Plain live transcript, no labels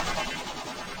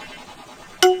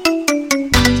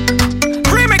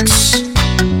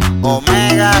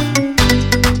Omega,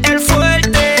 el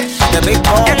fuerte, The Big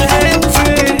Boss, el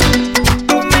jefe,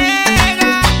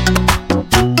 Omega.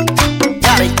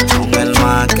 Yari, con el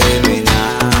más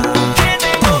criminal. ¿Qué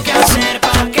tengo que hacer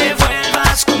para que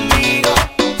vuelvas conmigo?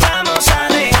 Vamos a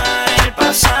dejar el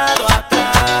pasado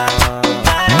atrás.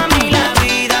 Para mí la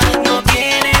vida no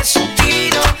tiene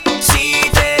sentido si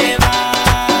te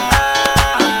vas.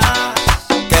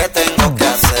 ¿Qué tengo que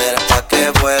hacer para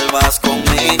que vuelvas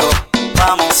conmigo?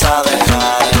 Vamos a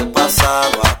dejar el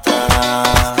pasado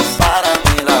atrás. Para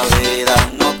mí la vida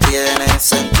no tiene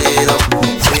sentido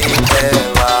si te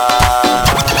vas.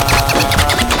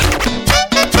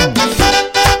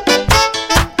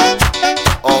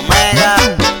 Omega,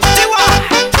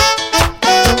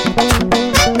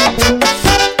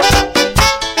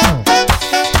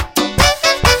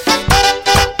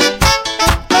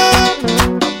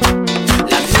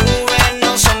 Las nubes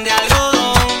no son de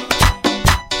algodón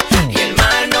y el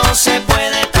mar no se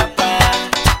puede tapar,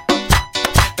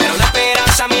 pero la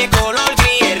esperanza mi color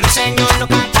gris, el ruiseñor no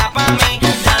canta pa' mí.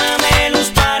 Dame luz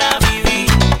para vivir.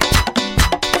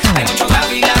 Hay muchos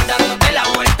gavilán dándote la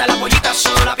vuelta, la pollita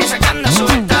sola piensa que anda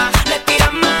suelta. Le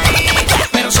tiran maíz,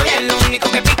 pero soy el único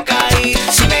que pica ahí.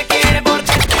 Si me quiere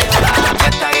porque te va, que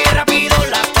esta guerra pido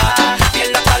la paz.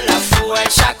 Pierdo hasta la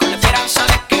fuerza con la esperanza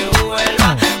de que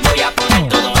vuelva. Voy a poner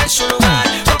todo en su lugar,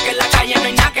 porque en la calle no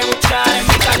hay nada que buscar. En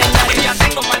mi calendario ya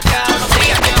tengo marcado los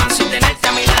días que van sin tenerte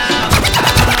a mi lado.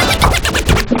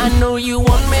 I know you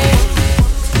want me.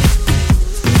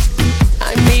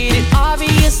 I made it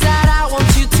obvious that I want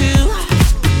you to,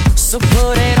 so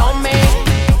put it on me.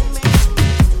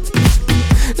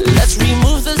 Let's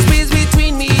remove the space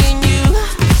between me and you.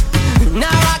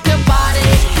 Now rock your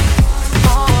body.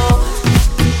 Oh,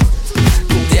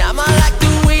 damn, I like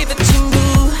the way that you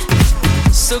move,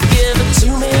 so give it to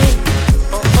me.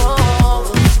 Oh,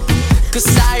 'cause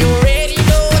I already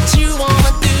know what you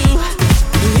wanna do.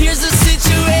 Here's the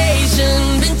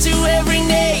situation, been to every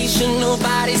nation.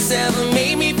 Nobody's ever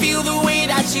made me feel the way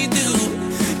that you do.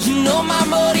 You know my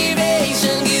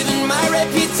motivation, given my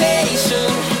reputation.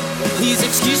 Please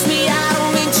excuse me, I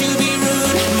don't mean to be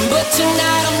rude, but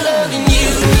tonight I'm loving you.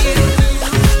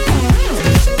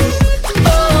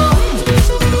 Oh,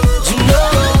 you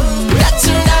know that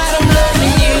tonight I'm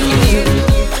loving you.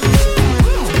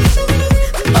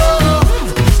 Oh,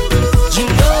 you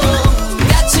know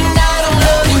that tonight I'm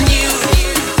loving you.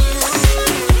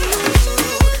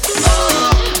 Oh,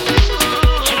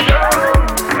 you know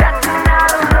that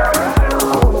tonight I'm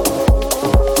loving you.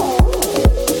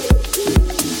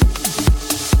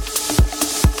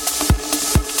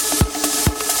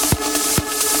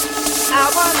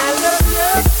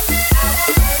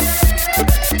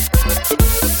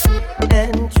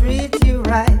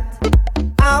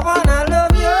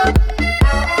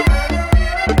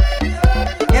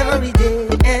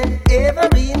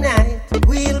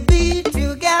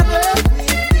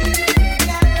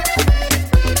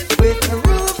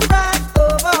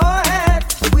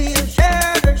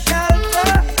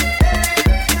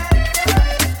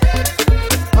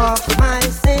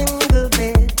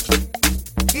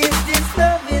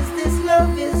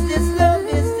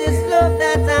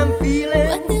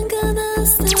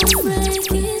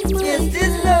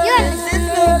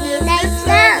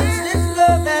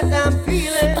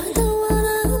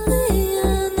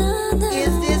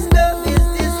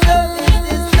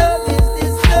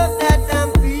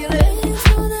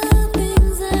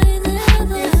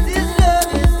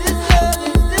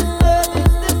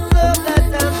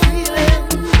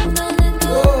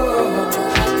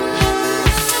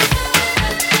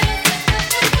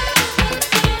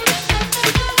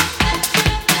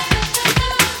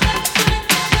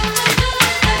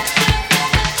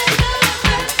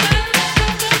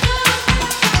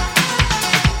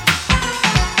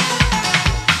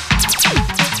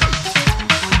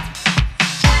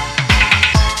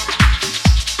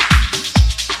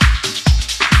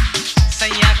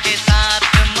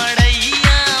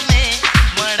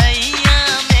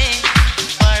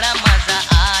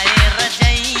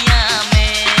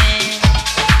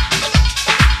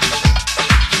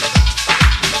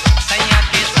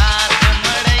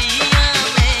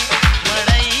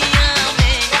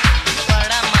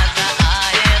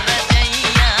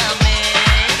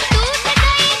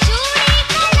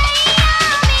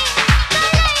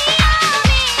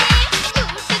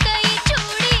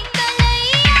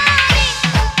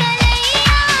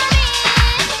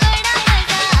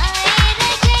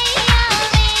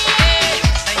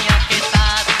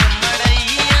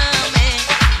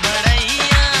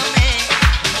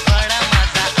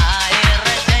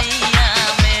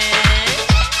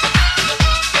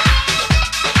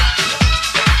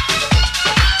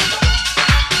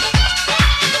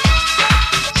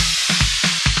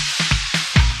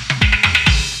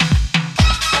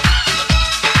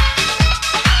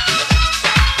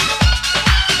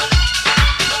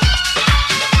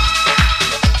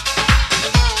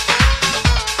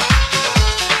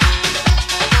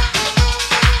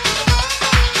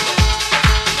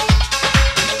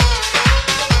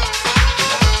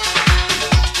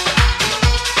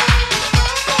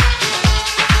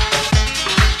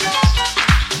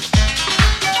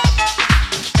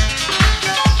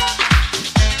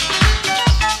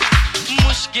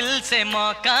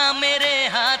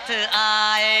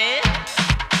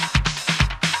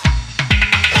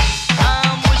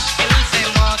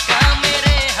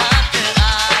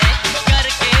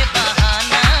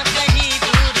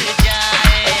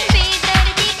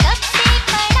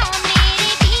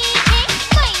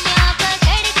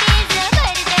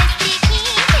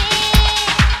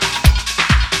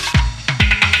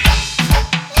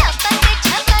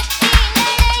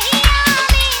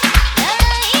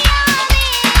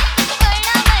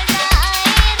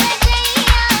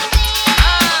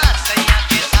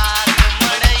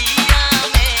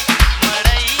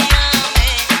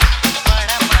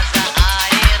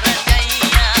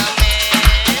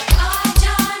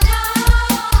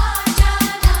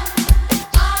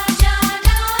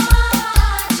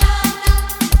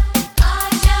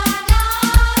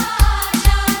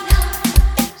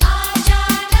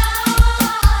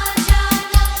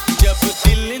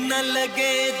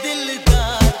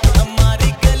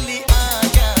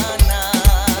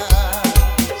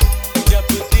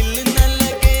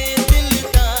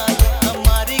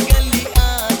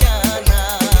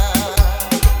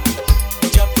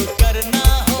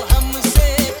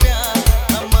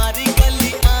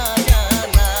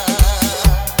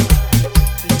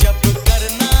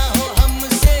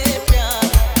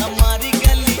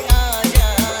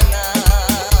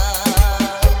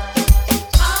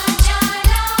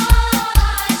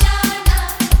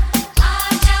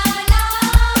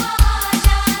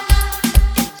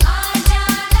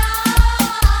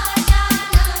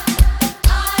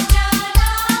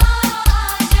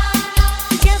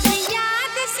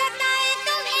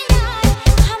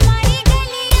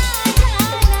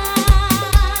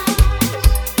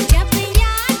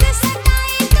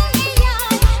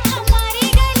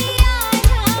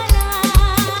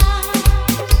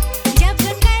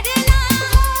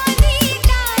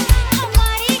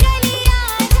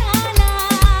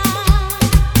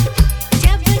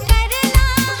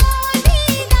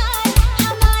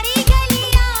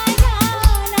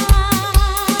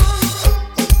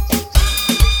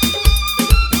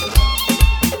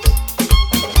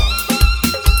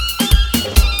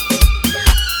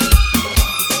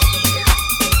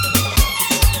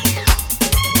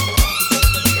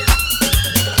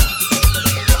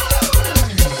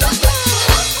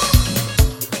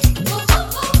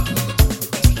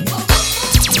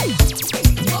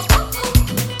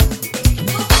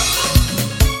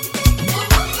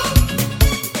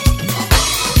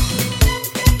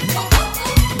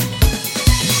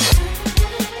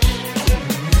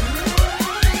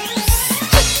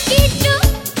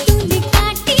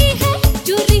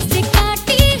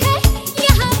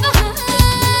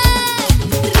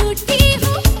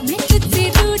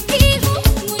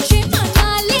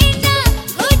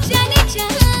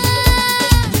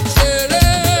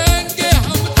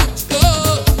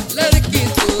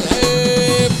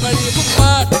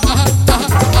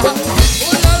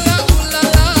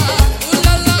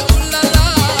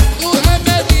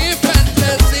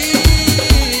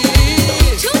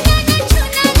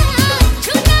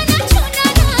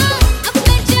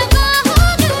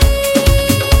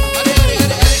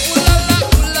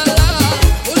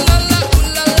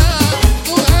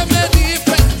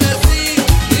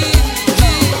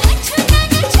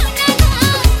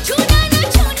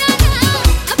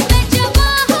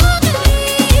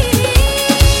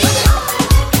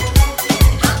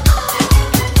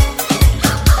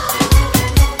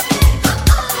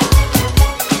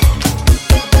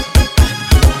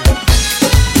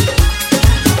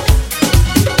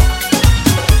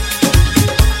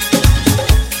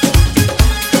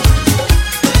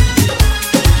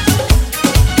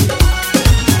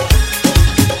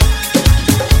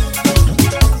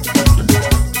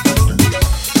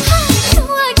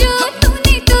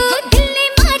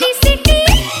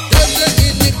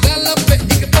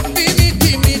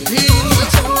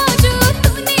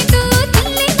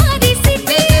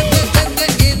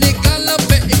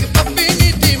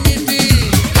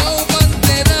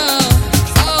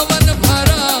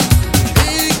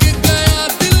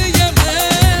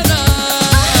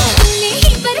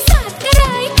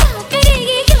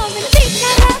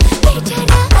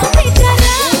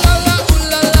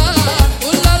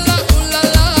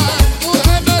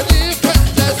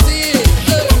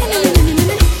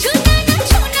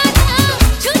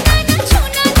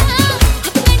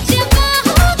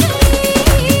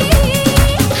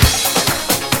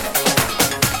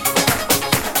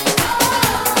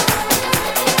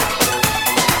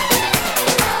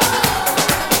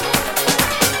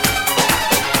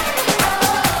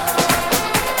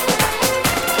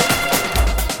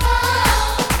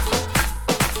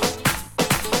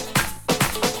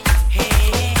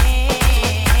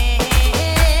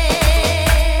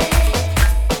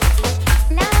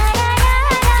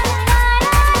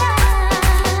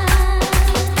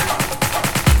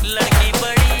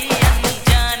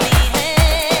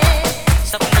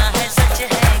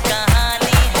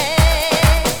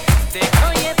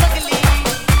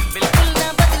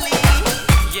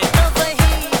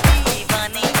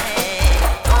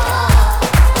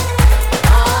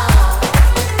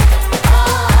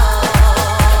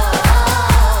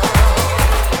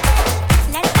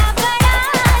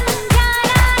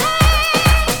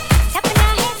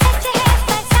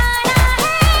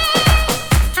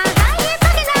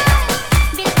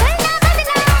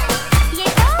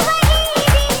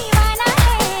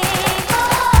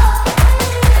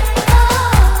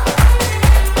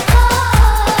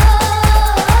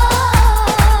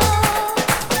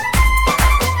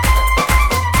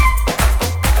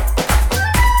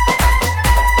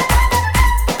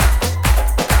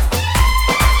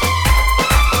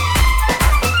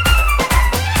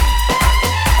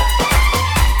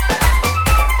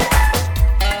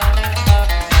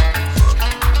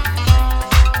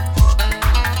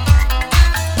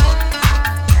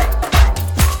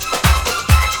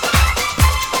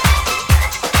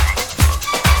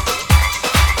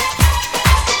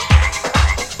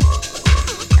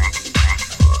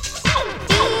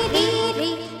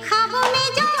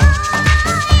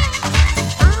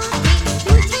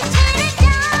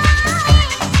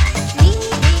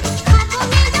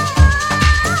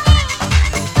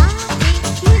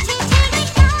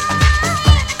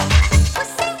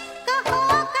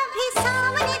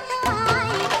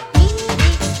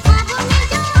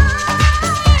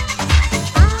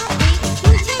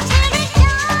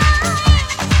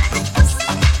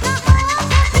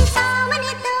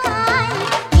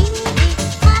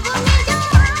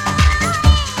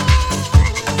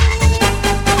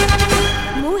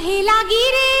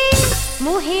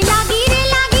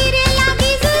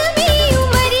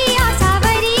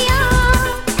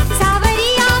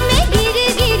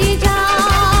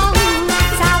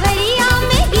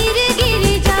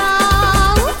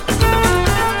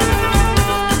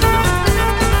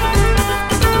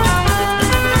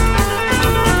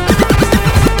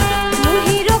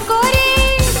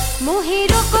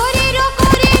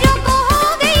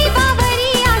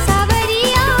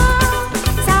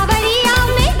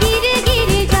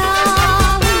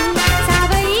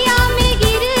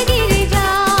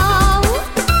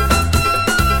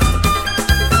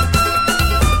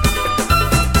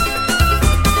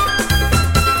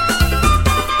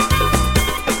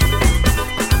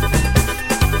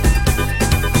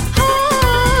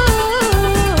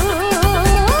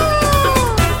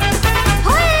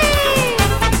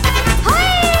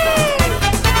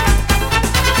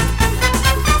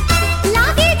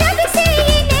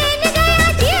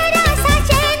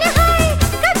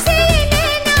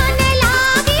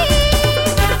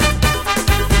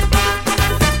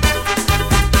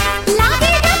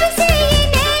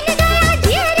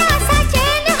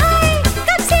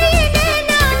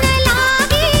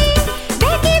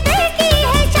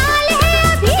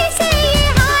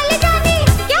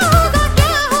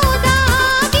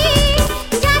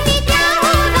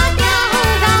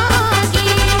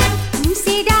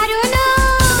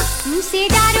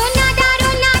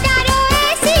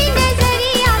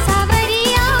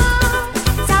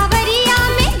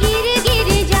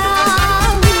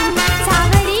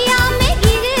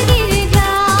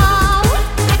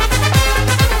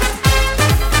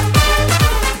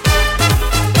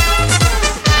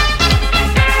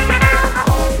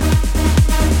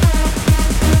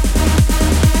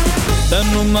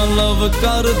 ਤੈਨੂੰ ਮੈਂ ਲਵ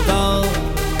ਕਰਦਾ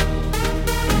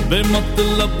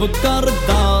ਬੇਮਤਲਬ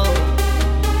ਕਰਦਾ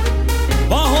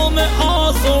बाहों में आ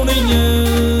सोनिए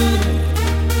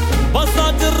बस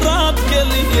आज रात के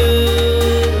लिए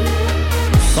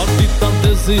साडी तां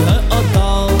देसी है अदा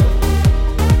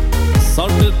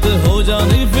साडे ते हो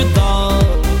जानी फिदा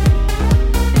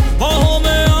बाहों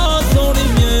में आ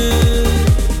सोनिए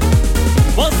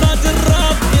बस आज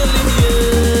रात के लिए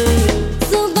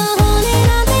सुबह होने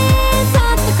ना दे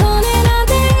साथ खोने ना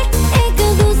दे एक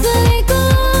दूसरे को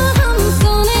हम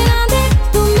सोने ना दे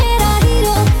तू मेरा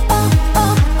हीरो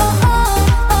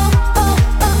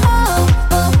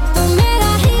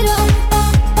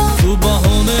सुबह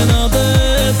होने ना दे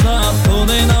साथ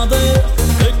होने ना दे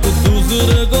एक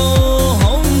दूसरे को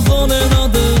हम सोने ना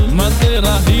दे मैं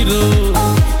तेरा हीरो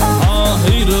हाँ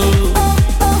हीरो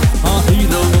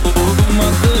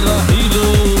मैं तेरा hero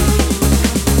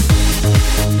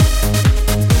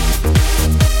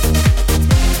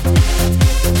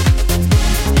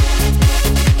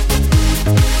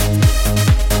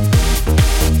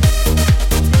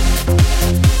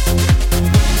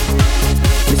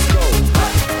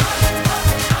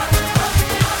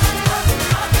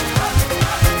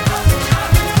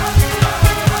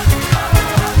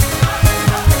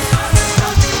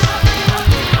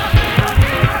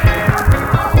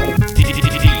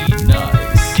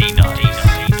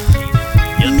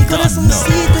Mi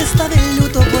corazoncito está de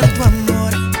luto por tu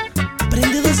amor.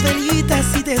 Prende dos velitas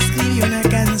y te escribe una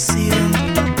canción.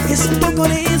 Es un poco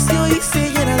necio y se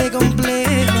llena de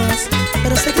complejos,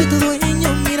 pero sé que tu dueño,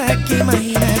 mira qué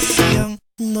imaginación.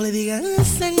 No le digas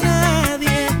a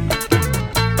nadie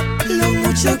lo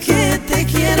mucho que te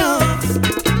quiero,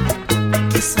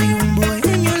 que soy un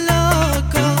bohemio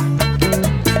loco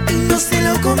y no se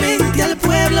lo comente al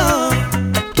pueblo.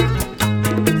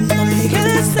 No le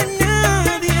digas a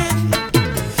nadie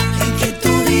que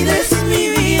tu vida es mi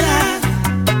vida,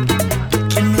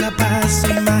 que me la paso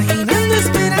imaginando,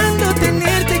 esperando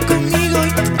tenerte conmigo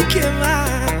y que va.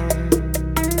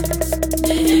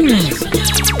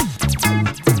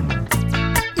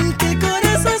 Que el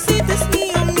corazoncito es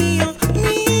mío, mío,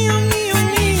 mío, mío,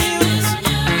 mío.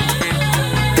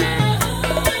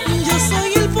 Yo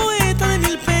soy el poeta de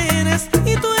mil penas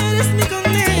y tú eres mi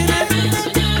condena.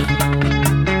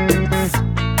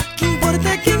 ¿Qué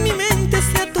importa que en mi mente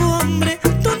sea tu hombre?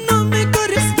 Tú no me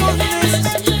correspondes.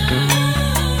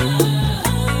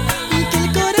 Que el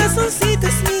corazoncito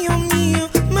es mío, mío,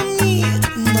 mami.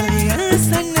 No le digas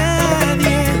a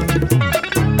nadie.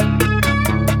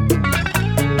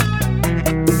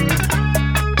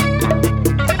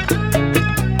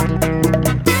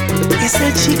 Es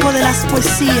el chico de las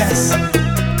poesías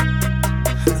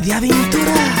de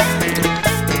aventura.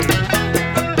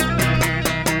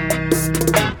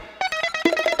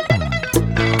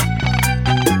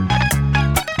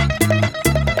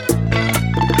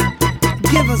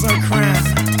 Give us our crown.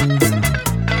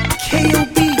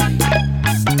 K.O.B.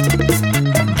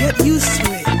 Get used to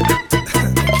it.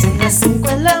 Son las 5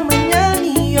 de la mañana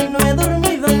y yo no he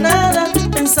dormido nada.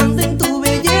 Pensando en tu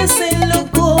belleza, en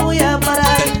loco voy a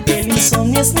parar. El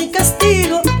insomnio es mi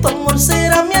castigo, tu amor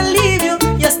será mi alivio.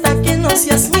 Y hasta que no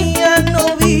seas mía,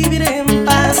 no viviré en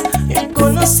paz. Yo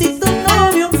conocí tu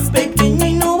novio, pequeño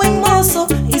y no buen mozo,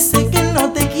 y sé que él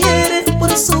no te quiere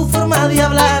por su forma de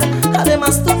hablar.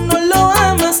 Además tú no lo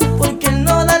amas porque él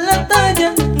no da la talla,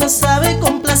 no sabe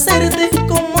complacerte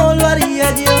como lo haría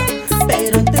yo.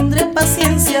 Pero tendré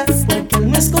paciencia porque él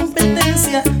no es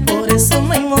competencia, por eso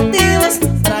no hay motivos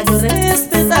para yo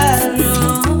respetarlo.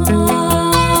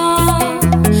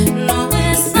 No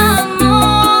es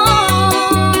amor,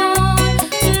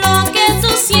 lo que tú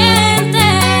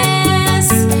sientes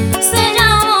se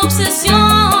llama obsesión,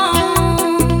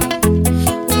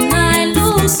 una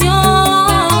ilusión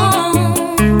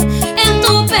en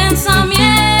tu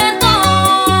pensamiento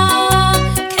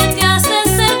que te hace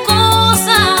hacer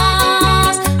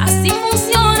cosas, así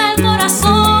funciona el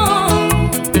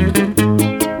corazón.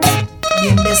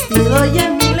 Bien vestido y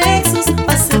en mi Lexus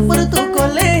pasé por tu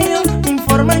colegio. Me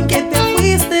informan que te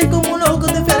fuiste, como un loco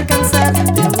te fui a alcanzar.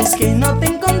 Te busqué y no te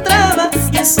encontraba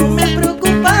y eso me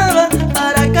preocupaba.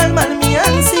 Para calmar mi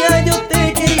ansia yo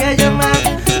te quería llamar,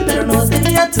 pero no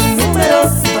tenía tu número.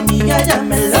 Tu amiga ya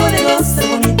me lo negó. Ser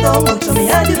bonito mucho me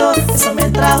ayudó, eso me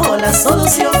trajo la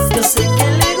solución. Yo sé que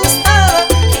le gustaba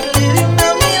y le di una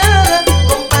mirada.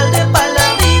 Con par de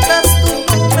palabritas tu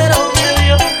número me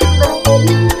dio.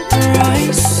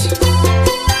 Dnyce.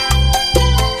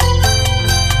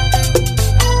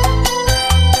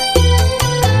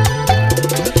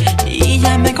 Y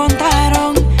ya me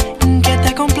contaron que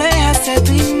te complejas de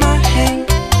tu imagen.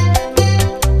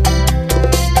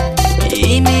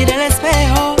 Y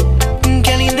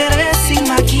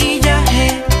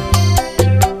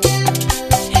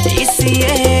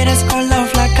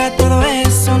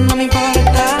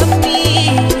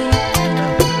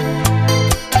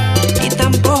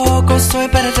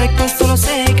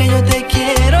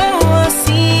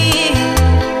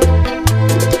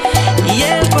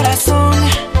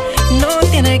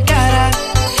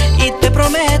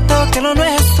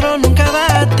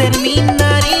va a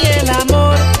terminar y el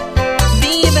amor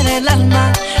vive en el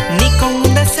alma, ni con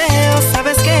un deseo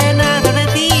sabes que nada de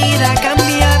ti irá a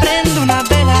cambiar. Prende una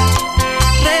vela,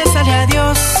 rézale a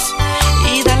Dios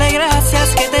y dale gracias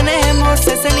que tenemos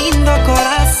ese lindo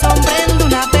corazón. Prende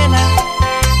una vela,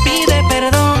 pide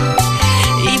perdón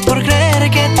y por creer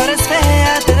que tú eres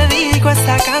fea te dedico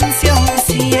esta canción.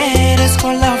 Si eres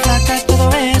con la flaca todo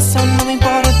eso no me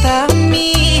importa a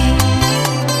mí,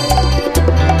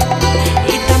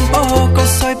 y tampoco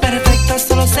soy perfecto,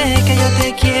 solo sé que yo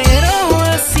te quiero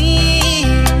así.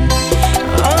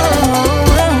 Oh,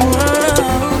 oh, oh.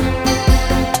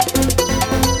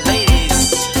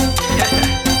 Ladies,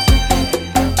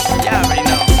 yeah, already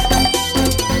know.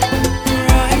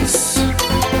 Rise.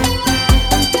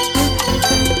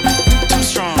 Too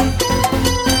strong.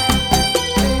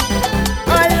 I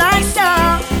like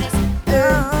that.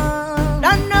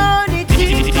 Don't know the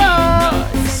thing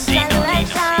goes.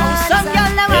 Some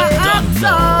girl never act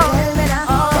so.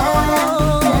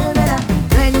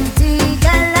 Plenty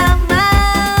girl a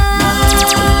man,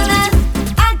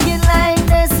 acting like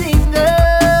they single.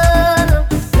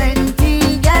 Plenty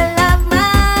girl a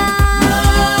man,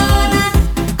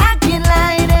 acting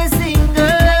like they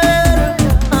single.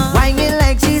 Whining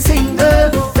like she single,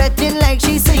 betting like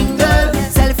she single,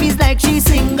 selfies like she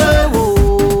single.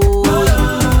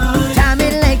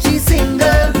 Jamming like she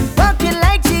single, walking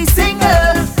like she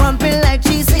single, pumping like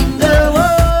she single.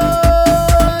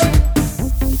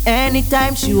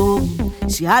 Anytime she home,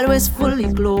 she always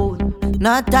fully clothed,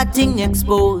 not a thing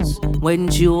exposed. When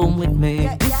she home with me,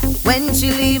 when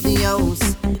she leave the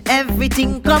house,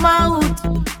 everything come out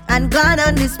and gone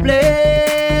on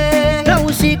display. Now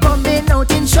she coming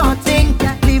out in short thing,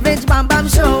 cleavage bam bam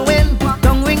showing,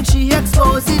 tongue ring she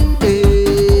exposing.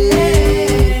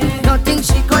 Nothing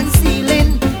she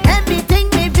concealing, everything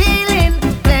revealing,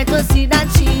 clear to see that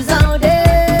she's out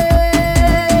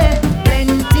there.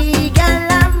 Plenty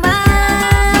girl a man,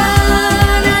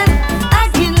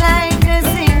 acting like a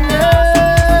single.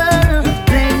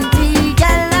 Plenty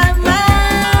girl a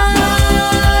man,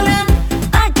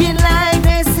 acting like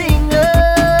a single.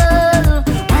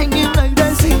 Whining like the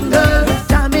single,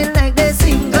 jamming like the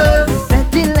single,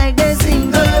 betting like the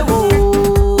single.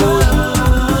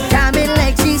 Jamming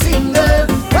like she single,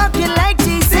 walking like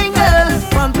she single,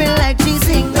 pumping like she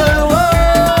single.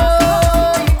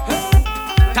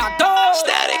 Tato.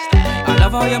 Static. I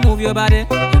love how you move your body.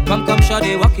 Come,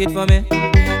 shawty, walk it for me.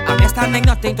 I'm just standing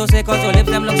nothing to say, cause your lips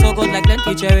them look so good like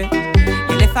plenty cherry.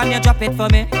 You lift and you drop it for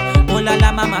me. Oh la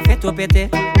la, mama, fit to pity.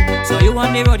 So you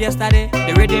on the road yesterday,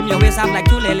 the rhythm your waist up like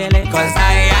two lele. Cause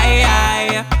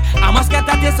I must get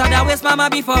at this other waist, mama,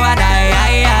 before I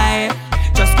die.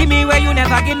 Just give me where you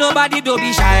never give nobody, don't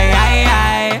be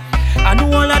shy. I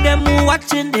know all of them who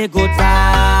watching, they go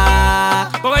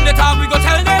talk. But when they talk, we go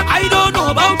tell them, I don't know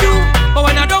about you. But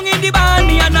when I don't in the band,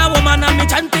 me and a woman and me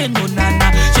chanting, no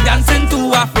nana. She dancing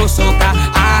to Afro soca.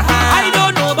 I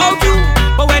don't know about you.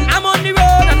 But when I'm on the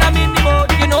road and I'm in the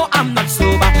mood, you know I'm not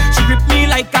sober. She grip me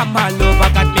like I'm a lover,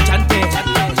 got me chanting.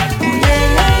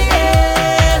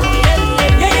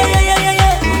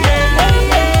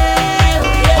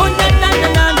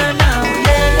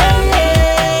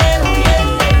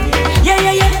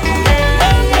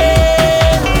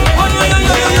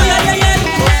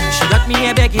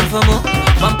 Begging for more,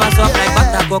 bumpers up like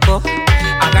butter cocoa.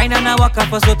 I grind and I walk up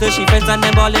for so till she friends and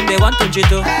them ballin', they want to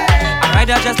jito. I ride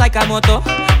her just like a moto,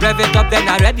 rev it up then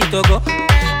I ready to go.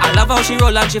 I love how she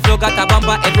roll and she flow, got a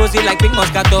bumper head rosy like pink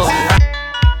Moscato.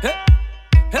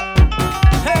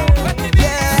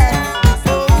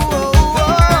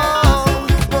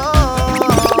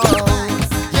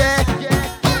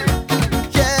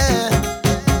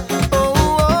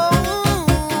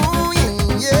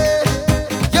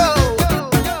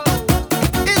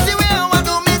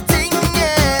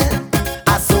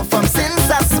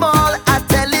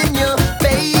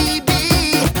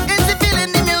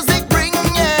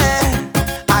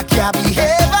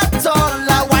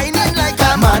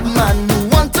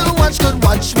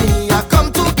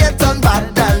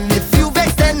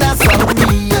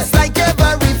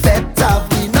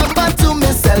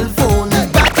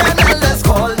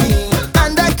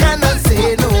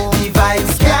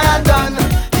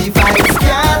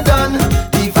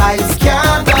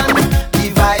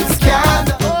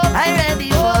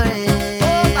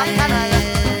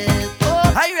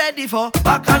 for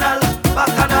bacchanal,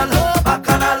 bacchanal,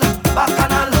 bacchanal,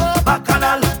 bacchanal,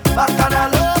 bacchanal,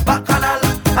 bacchanal, bacchanal,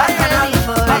 bacchanal,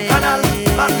 bacchanal,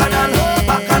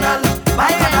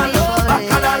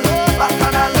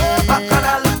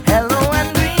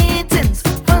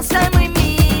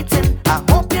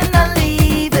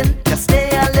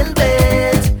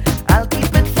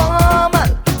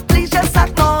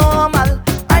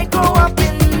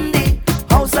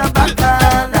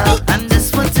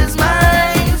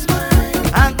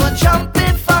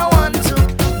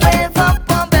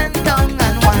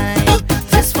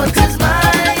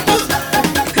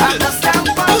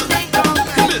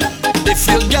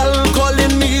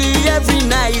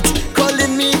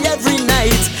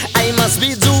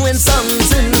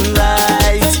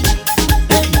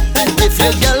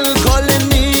 Your girl calling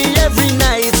me every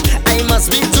night, I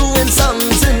must be doing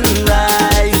something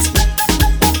right.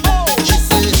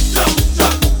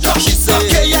 She say,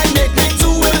 okay, I make me do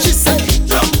it. She say,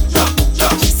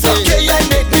 okay, I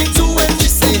make me do it. She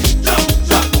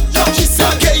say,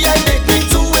 okay, I make me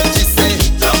do it.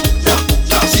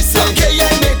 She say, okay, I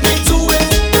make me do it.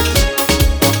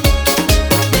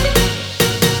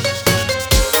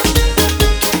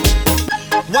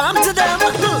 Warm to them.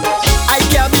 I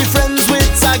can't be friends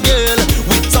with a girl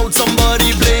without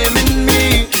somebody blaming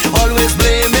me, always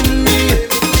blaming me.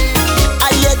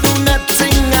 I yet do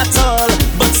nothing at all,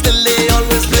 but still they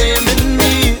always blaming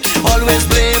me, always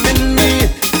blaming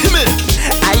me. Come here.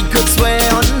 I could swear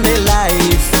on my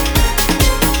life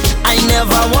I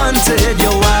never wanted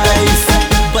your wife,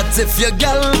 but if your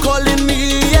girl calling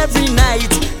me every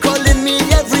night, calling me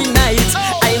every night,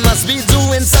 I must be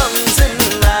doing something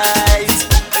right.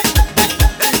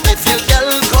 If your girl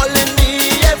calling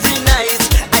me every night,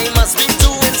 I must be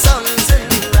doing something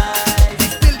right.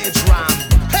 Village Ram.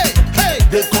 Hey, hey,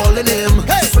 they calling him.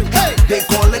 Hey, hey, they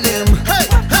calling him. Hey,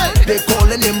 hey, they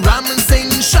calling him Ram Singh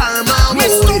Sharma.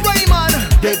 Mr. Raymond.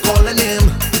 They calling him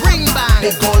Ring Bang.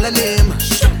 They calling him.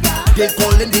 They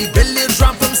calling the Village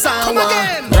Ram from Sawa.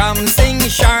 Ram Singh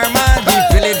Sharma, the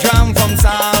village ram from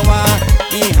Sawa.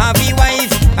 He have a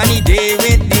wife and he day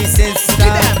with the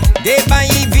sister. They buy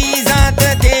a visa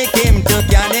to take him to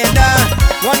Canada.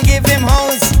 One give him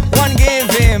house, one give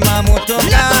him a motor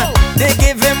car. They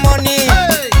give him money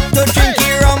to drink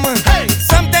the rum.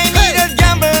 Sometimes he just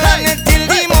gamble until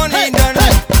the money done.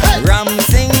 Ram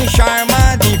Singh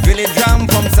Sharma, the village ram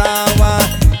from Sawa.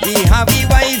 He have a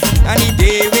wife and he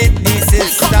day with the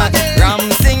sister.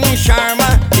 Ram Singh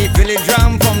Sharma, the village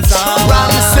ram from Sawa.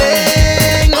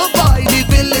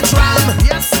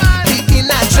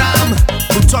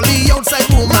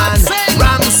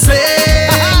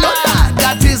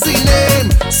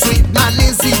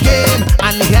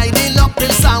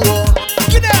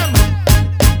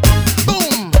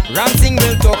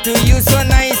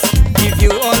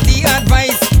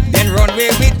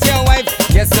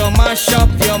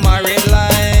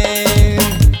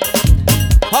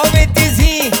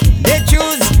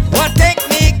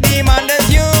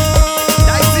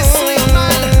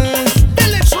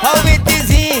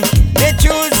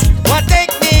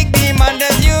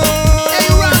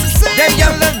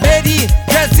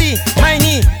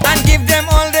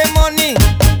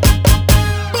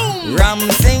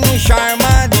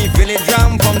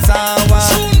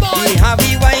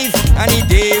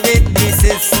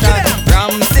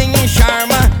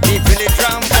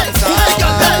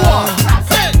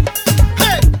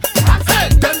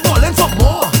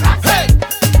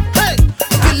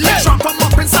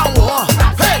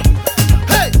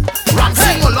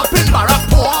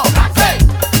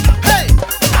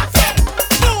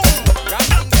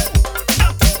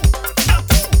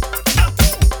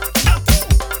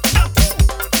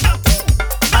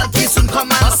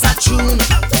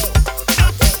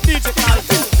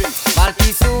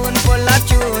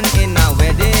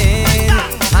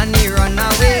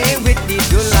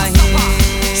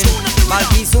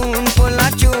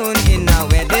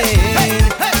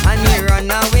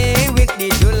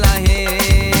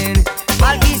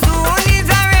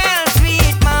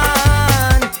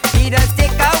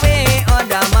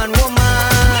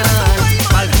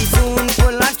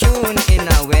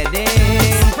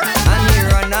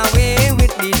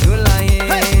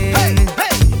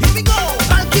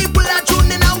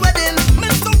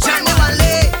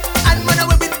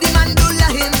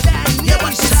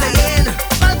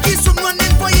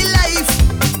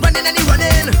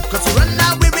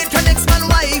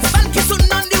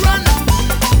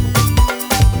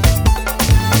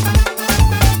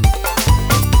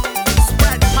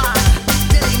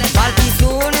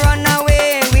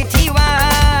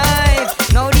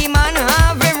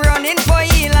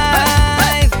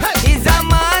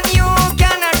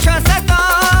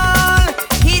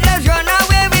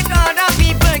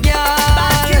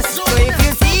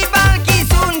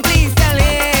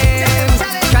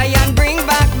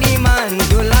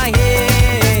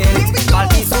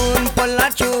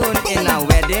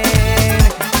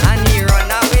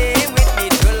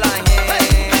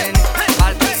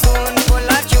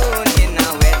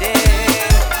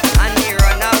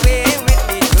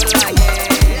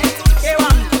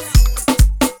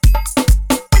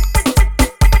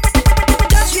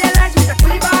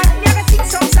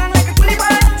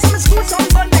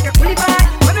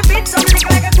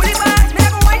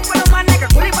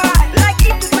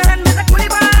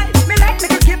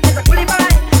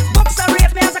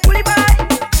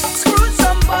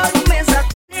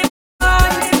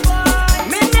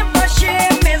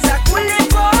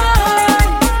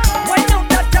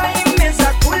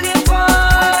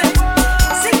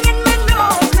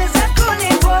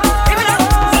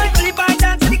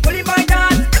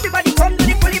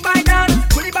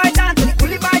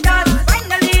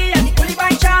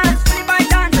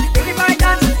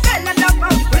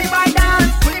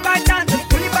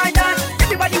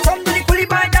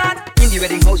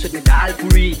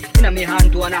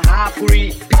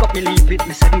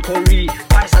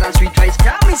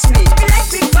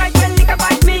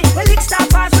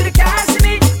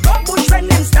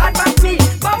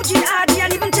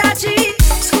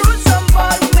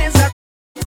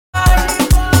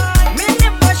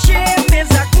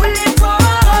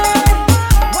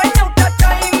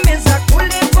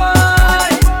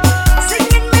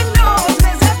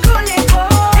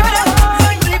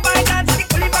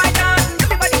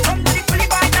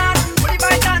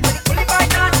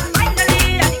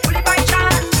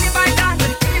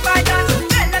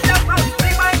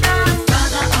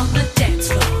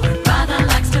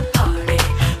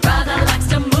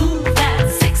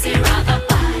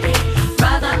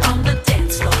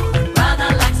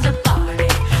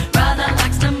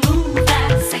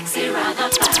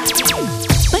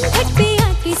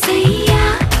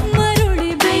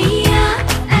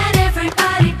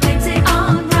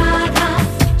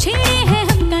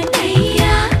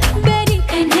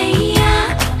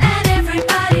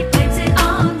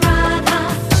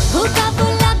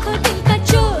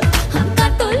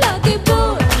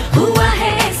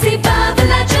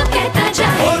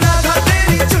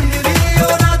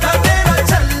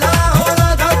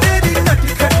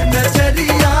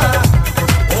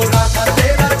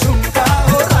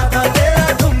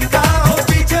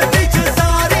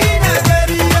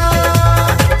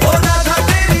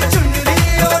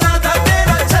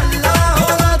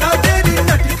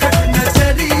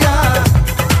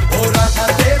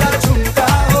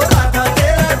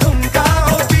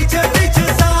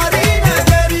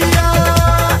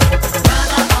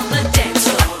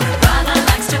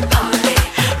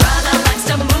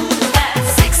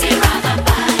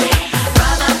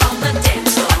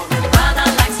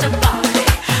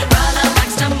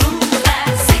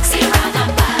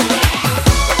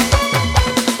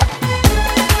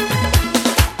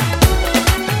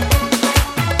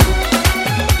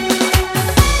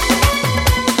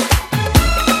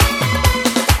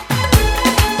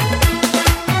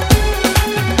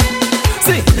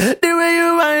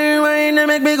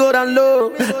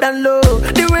 down low.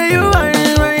 The way you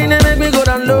whine, they make me go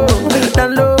down low,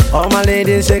 down low. All my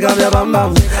ladies shake up your bum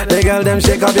bum. The girl them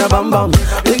shake up your bum bum.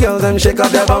 The girl them shake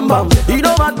up your bum bum. It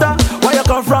don't matter where you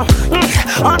come from.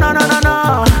 Oh no no no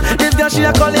no. This girl she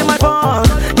a calling my phone.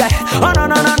 Yeah. Oh no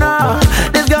no no no.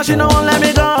 This girl she no won't let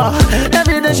me go.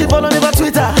 Every day she follow me for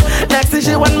Twitter. Next thing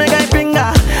she want me guy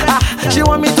finger. She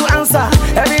want me to answer.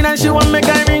 Every night she want me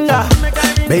guy finger.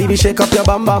 Baby shake up your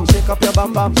bum bum. Shake up your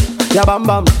bum bum. Your bum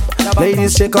bum.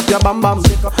 Ladies shake up your bum bum.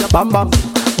 Bum bum.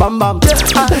 Bam bam,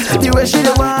 the way she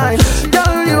the wine,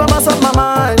 girl you a mess up my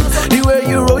mind. The way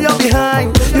you roll your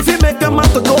behind, if you make a man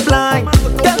to go blind.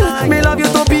 Girl, me love you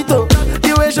topito.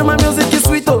 The way she my music is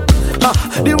sweet oh.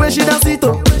 The way she dance it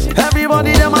oh.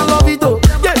 Everybody them I love it oh.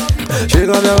 Yeah, she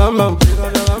got your bam bam.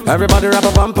 Everybody rap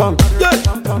a bam bam. Yeah,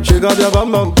 she got your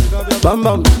bam bam, bam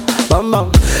bam, bam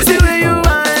bam. See the way you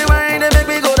whine, they make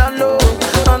me go down low,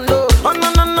 down low. Oh no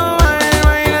no no.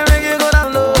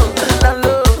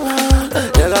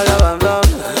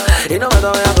 You know where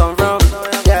I come from.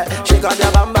 Yeah, she got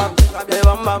your bam bam, your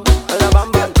bam bam, your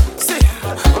bam bam. See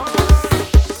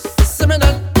me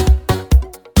then.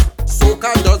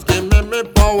 Soca just give me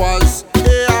powers.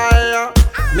 Yeah,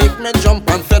 make me jump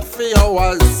and fet for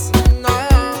hours. No.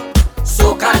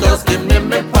 Soca just give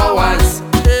me powers.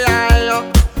 Yeah,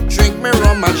 drink me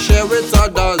rum and share with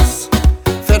others.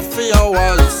 Fet for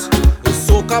hours. It's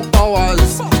soca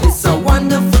powers. It's a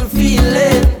wonderful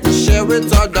feeling to share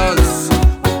with others.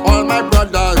 All my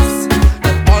brothers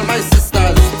and all my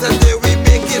sisters. Today we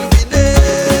making we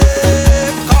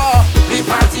name. We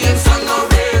party in sun or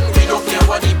rain. We don't care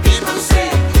what the people say.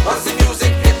 Once the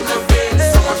music hit the vein,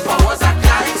 so much powers I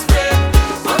can't explain.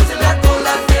 Until I go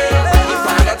that day, when the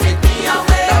Father take me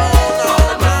away.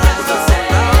 All of my friends will say.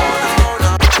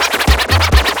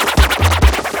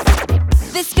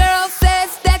 This girl says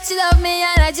that she loves me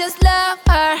and I just love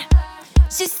her.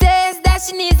 She says that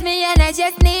she needs me and I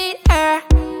just need her.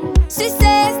 She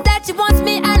says that she wants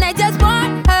me and I just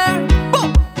want her.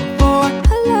 For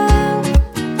her love,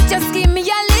 just give me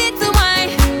a little wine.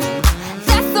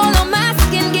 That's all I'm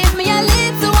asking, give me a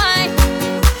little wine.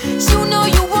 You know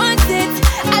you want it,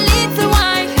 a little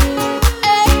wine.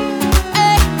 Hey,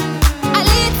 hey, a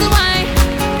little wine.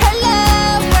 Her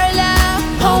love,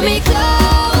 hold me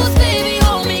close, baby,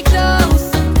 hold me close.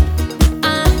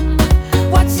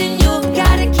 Watching you,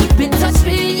 gotta keep in touch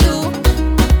with you.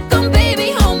 Come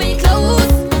baby, hold me close.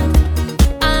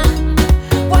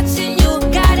 Watching you,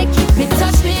 gotta keep in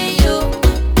touch with you.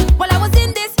 While I was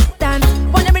in this dance,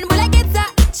 wondering will I get a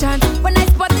chance. When I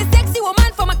spot this sexy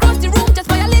woman from across the room, just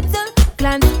for a little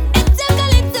glance. It took a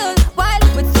little while,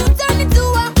 but soon turned into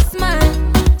a smile.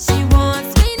 She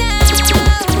wants me now.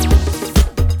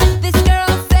 This girl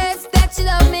says that she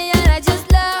loves me and I just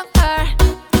love her.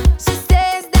 She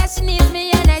says that she needs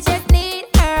me and I just need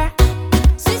her.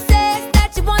 She says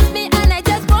that she wants me and I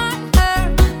just want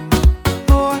her.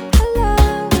 For her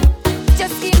love,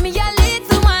 just give me a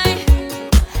little wine.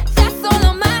 That's all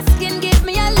I'm asking, give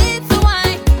me a little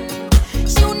wine.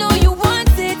 You know you want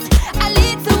it, a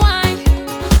little wine.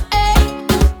 Hey,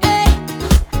 hey,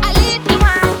 a little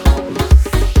wine.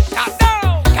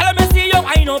 Girl, me see you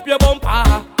wind up your bumper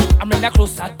and bring that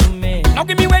closer to me. Now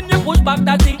give me when you push back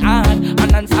that thing hard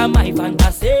and answer my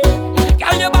fantasy.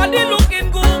 Girl, your body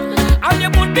looking good and you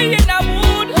put me in a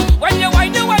mood. When you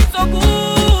wine so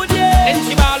good, yeah. Then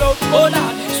she ball up, oh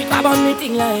Lord. She grab on me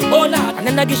thing like, oh Lord. And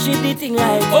then I give she the thing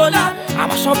like, oh Lord. I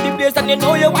mash up the place and you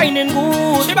know you're whining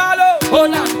good. She ball up, oh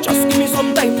Lord. Just give me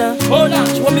some time now, oh Lord.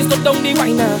 She want me stop down the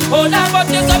wine now, oh Lord. But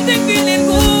there's something feeling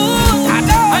good.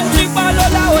 And she ball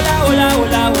hola, hola, hola,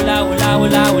 hola, hola, hola,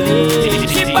 hola, hola.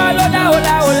 She ball hola,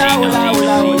 hola, hola, hola,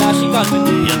 hola, hola. She got me.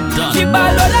 She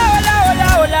ball hola, hola, hola,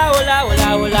 hola, hola, hola,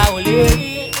 hola, hola.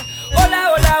 Hola,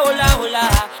 hola, hola, hola,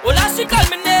 hola. She call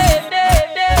me name.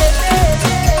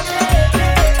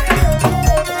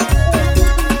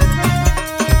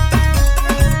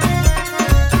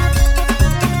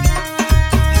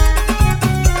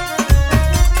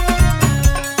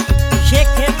 Shake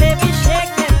it, baby,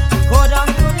 shake it. Go down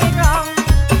to the ground.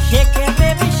 Shake it,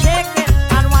 baby, shake it.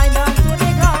 And wind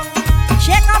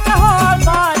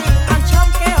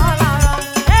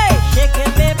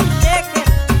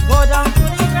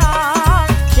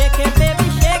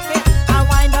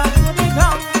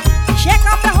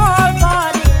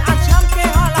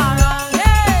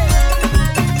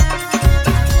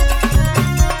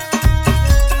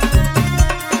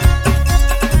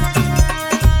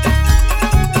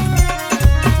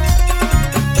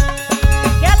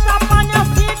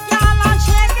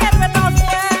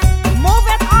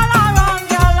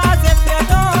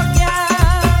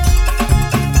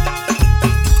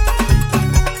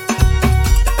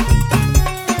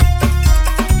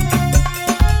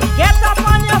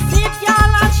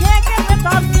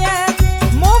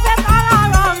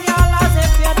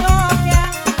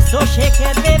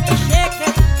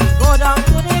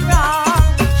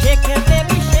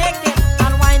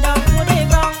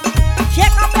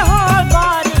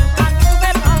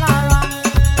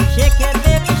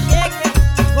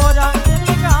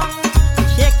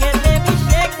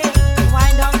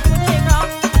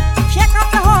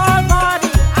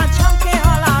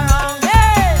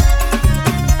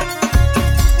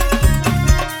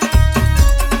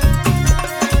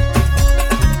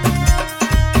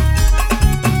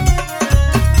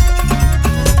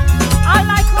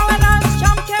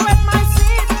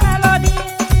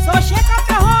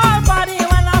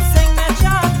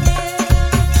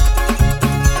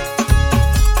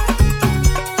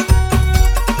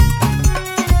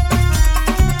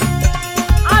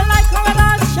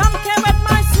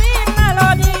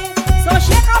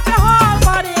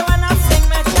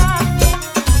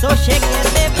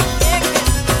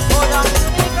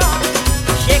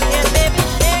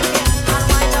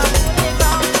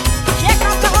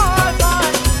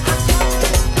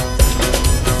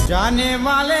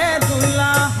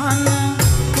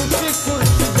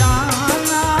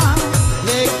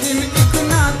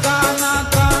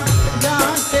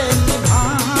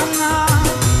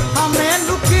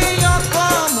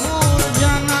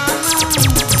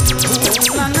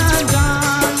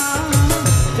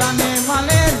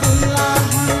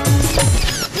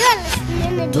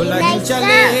दुल्हन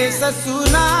चले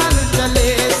ससुराल चले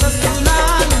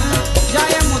ससुराल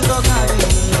जाए मुतो गाड़ी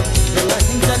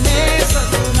दुल्हन चले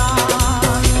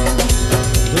ससुराल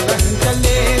दुल्हन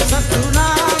चले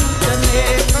ससुराल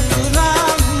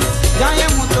जाए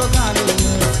मुतो गाड़ी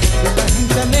दुल्हन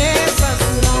चले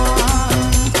ससुराल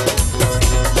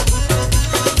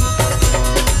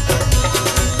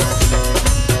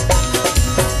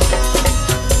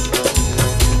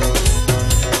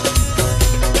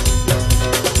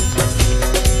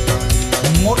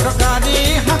मोटर गाड़ी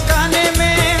हकाने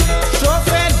में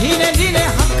शोफे धीरे धीरे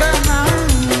हकना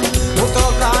मोटर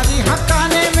गाड़ी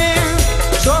हकाने में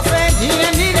शोफे धीरे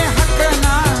धीरे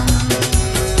हकना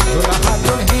दुल्हा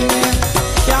दुल्हन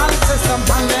ख्याल से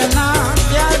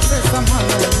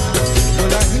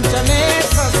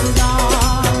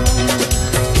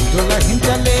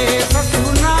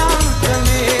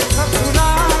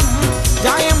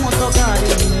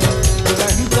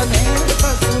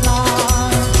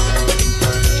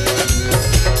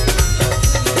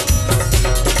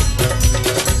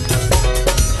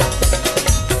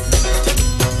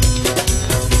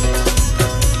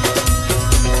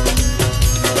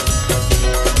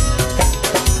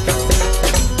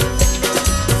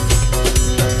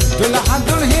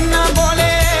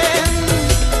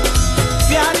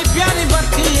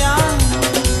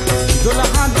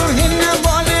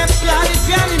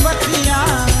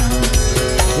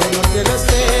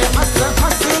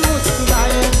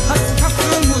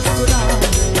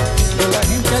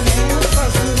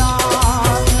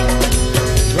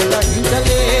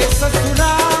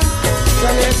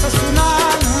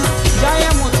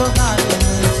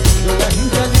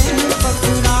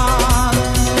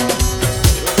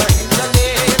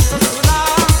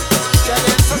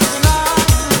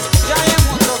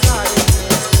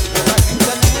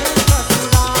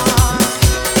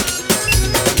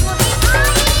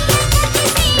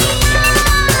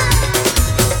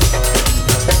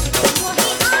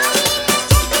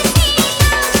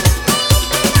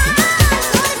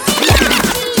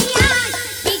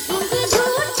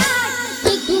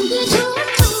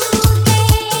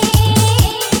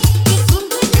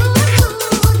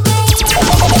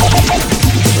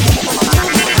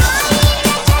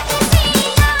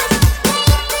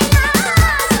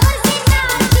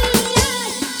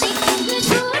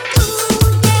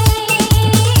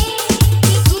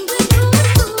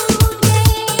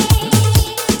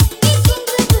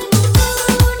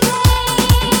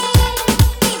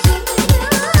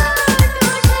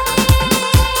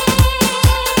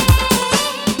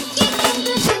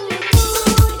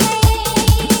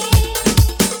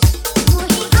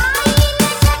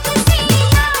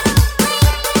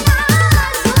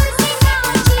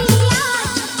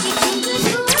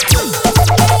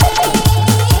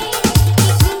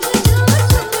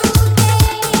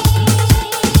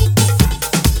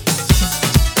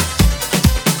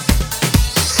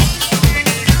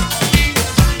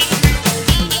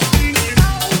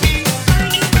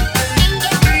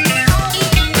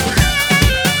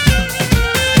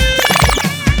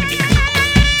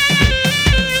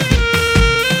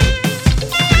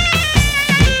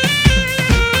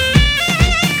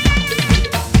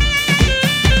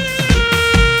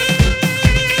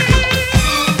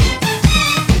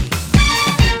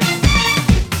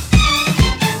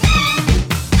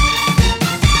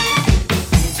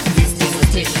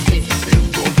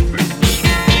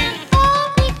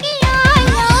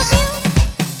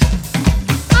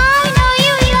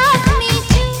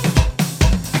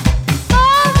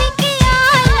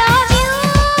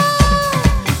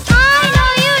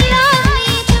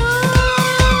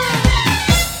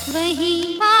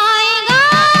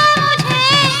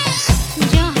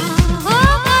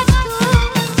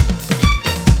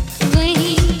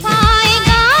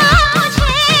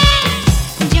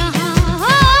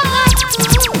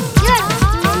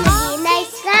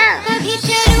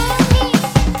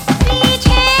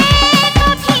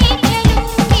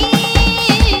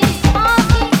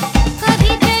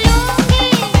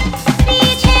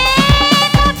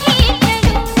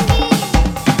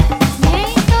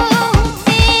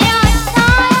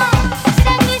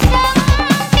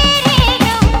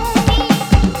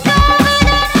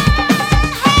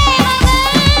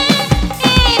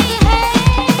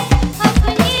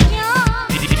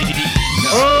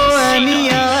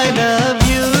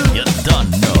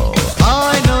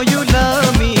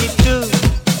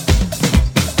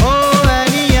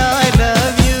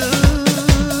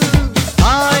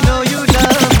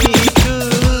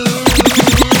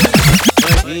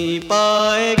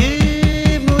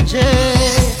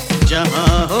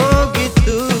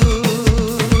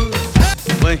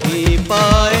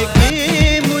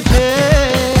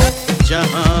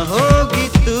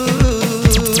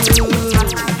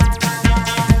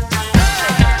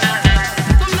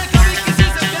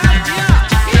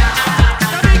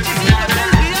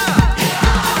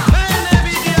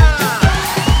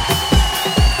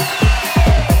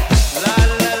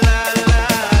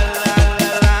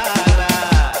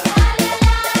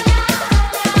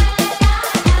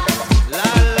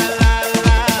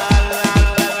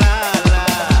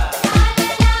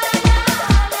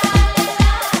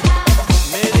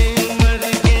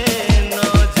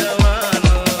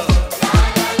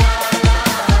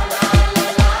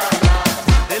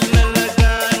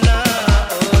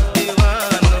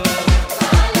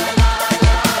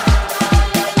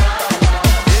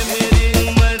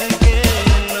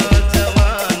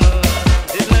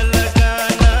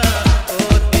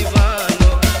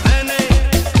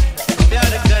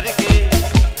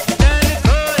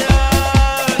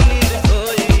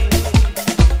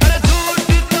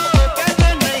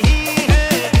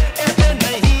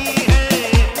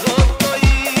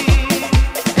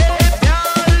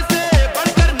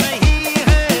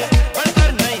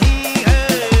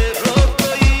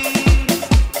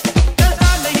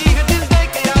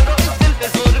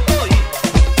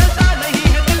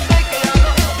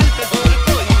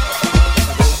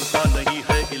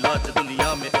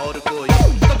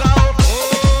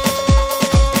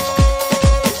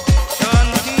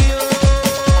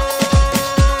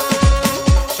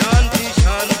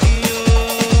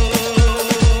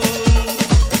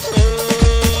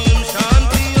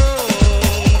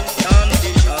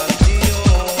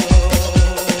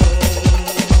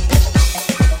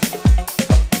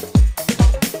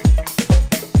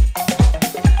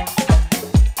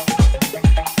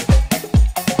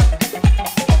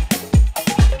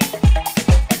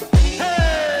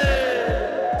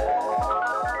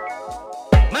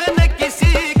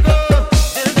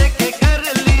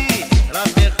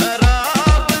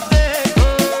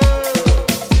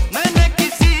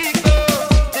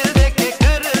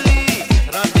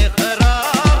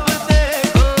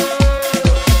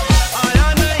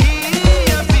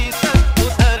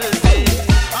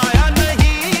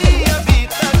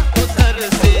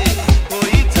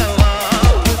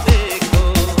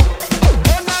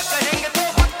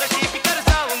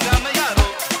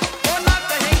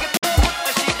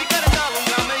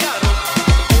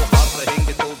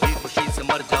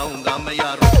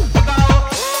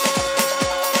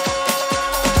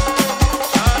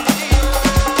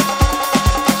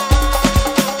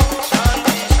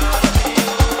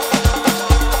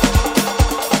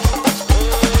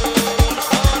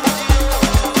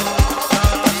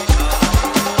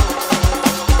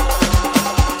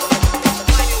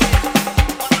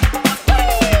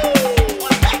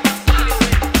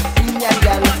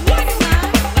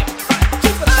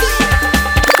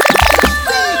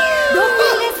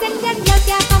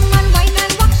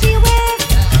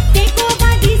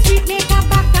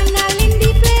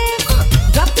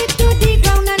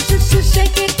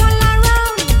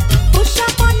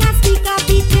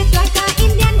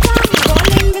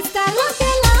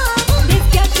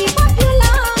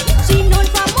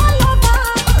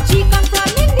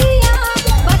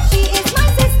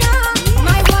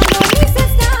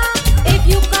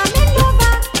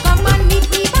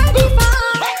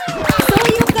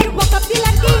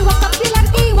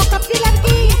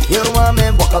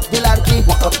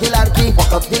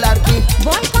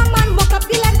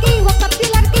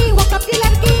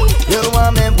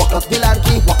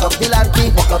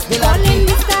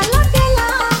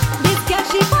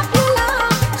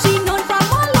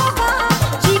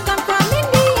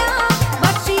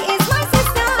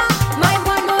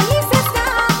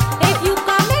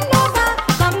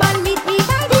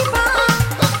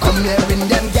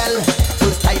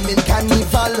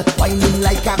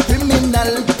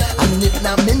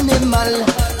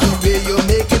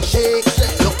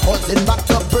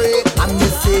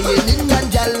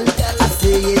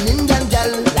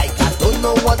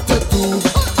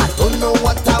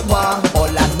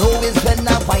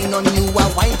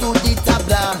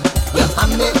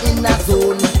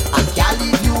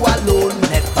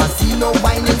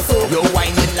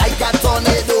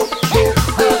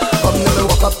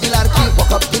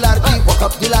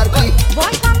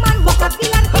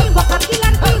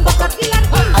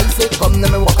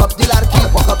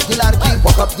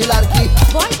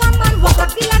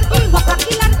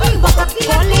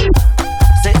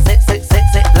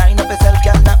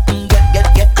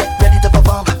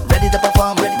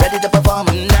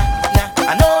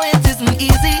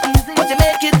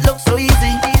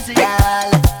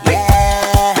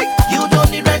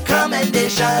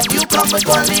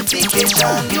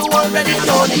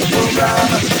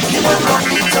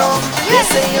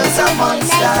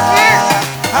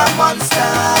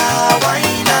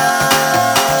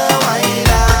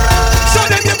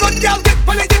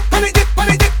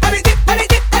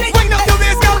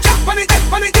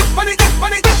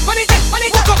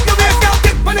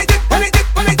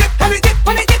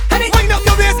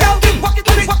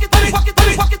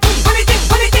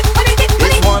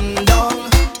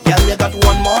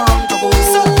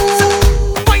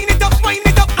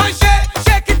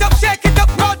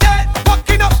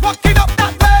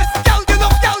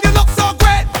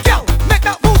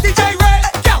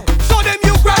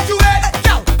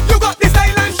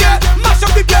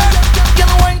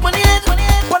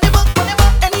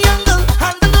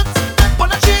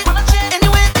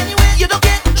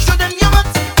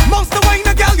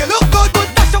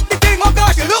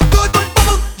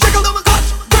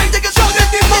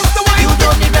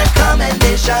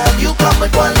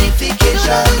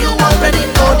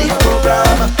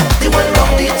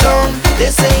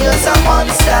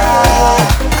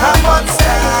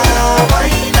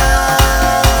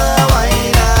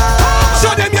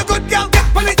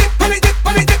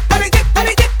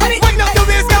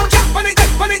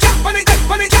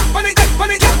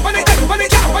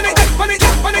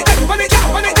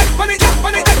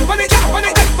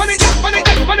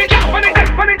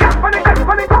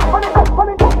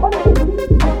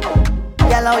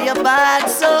Girl, how you bad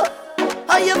so?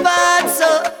 How you bad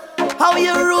so? How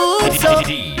you rude so?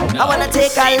 I wanna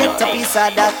take a little piece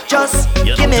of that. Just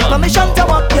give me permission to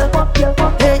walk you.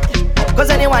 Hey, cause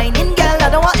any whining girl, I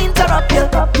don't want to interrupt you.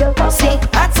 See,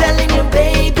 I'm telling you,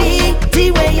 baby,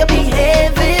 the way you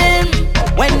behaving.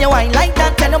 When you whine like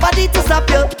that, tell nobody to stop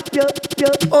you.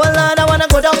 Oh Lord, I wanna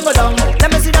go down, go down. Let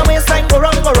me see the waistline go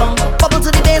wrong, go wrong. Bubble to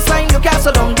the baseline, you can't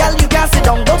sit down. Girl, you can't sit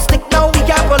down. Don't stick now, we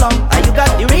can't prolong. And you got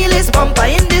the realest bumper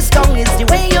in this town. It's the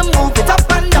way you move it up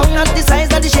and down. And the size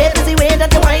and the shape is the way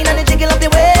that you whine and the jiggle of the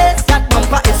waist. That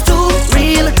bumper is too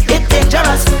real, it's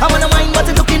dangerous. I wanna whine but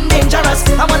it looking dangerous.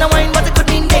 I wanna whine but it could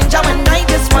mean danger. When I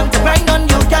just want to grind on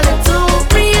you, girl, it's too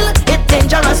real, it's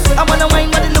dangerous. I wanna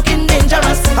whine but it looking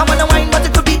dangerous. I wanna whine but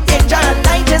it could be danger. And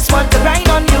I just want to grind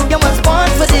on you. You was born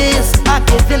for this, I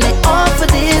giving it all for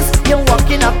this. You're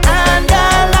walking up and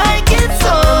I like it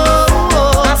so.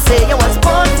 I say you was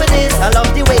born for this. I love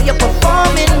the way you're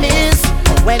performing, miss.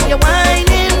 When you're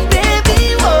whining,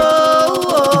 baby,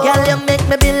 whoa. Girl, you make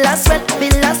me be last sweat,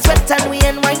 and we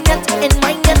ain't wine yet,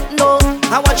 no.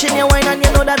 I'm watching you whine and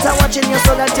you know that I'm watching you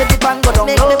so that you dip and go down.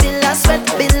 Make me be last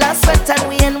sweat, and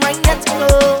we ain't wine yet,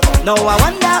 no. Now I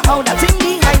wonder how that thing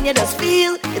behind you just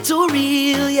feel. It's too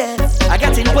real, yes. I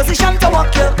get in position to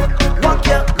walk you, look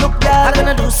down. I'm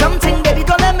gonna do something, baby,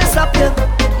 don't let me stop you.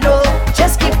 No,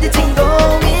 just keep the thing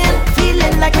going,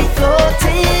 feeling like we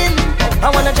floating. I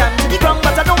wanna jam to the ground,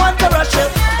 but I don't want to rush you.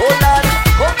 Oh Lord,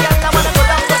 oh girl, I wanna go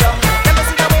down, go down. Let me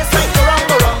see the waistline go wrong,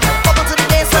 go wrong. Bubble to the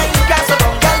baseline, you can't sit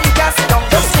down. Girl, you can't sit down.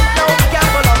 Just sit now, we can't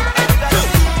go long.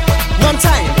 One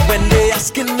time when they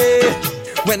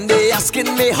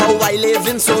asking me how I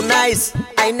living so nice,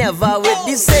 I never with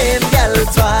the same girl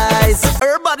twice.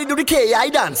 Everybody do the KI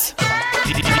dance.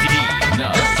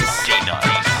 Dnyce.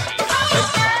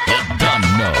 You done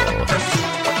know.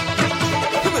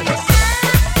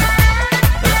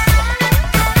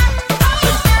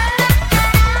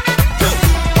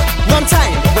 One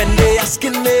time when they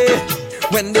asking me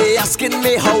asking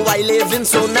me how I living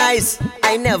so nice,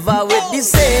 I never with the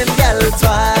same girl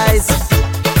twice.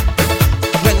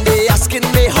 When they asking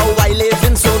me how I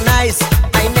living so nice,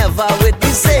 I never with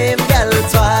the same girl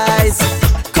twice.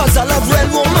 Cause I love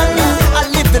real woman,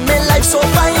 I live in my life so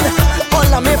fine.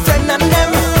 All of my friends and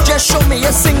them just show me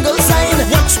a single sign.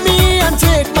 Watch me and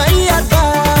take my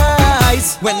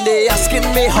advice. When they asking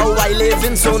me how I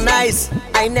living so nice,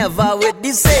 I never with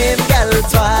the same girl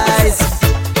twice.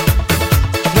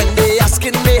 When they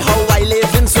asking me how I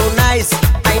living so nice,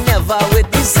 I never with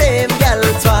the same girl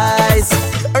twice.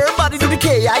 Everybody do the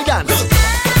K.I. dance.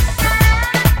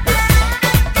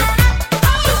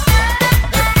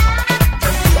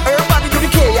 Everybody do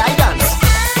the K.I. dance.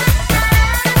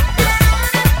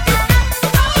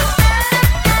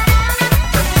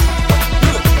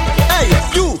 Hey,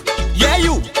 you, yeah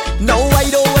you. Now I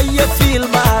know why you feel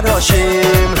mad or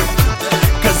shame,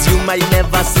 cause you might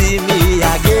never see me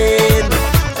again.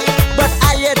 But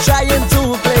I ain't trying to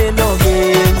play no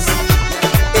games.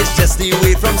 It's just the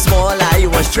way from small I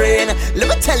was trained. Let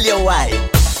me tell you why.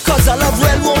 Cause I love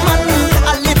real woman,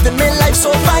 I lived in my life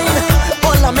so fine.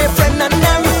 All of my friends and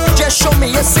them just show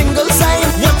me a single sign.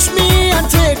 Watch me and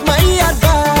take my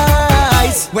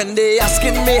advice. When they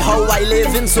asking me how I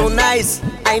living so nice,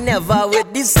 I never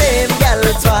with the same girl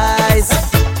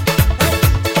twice.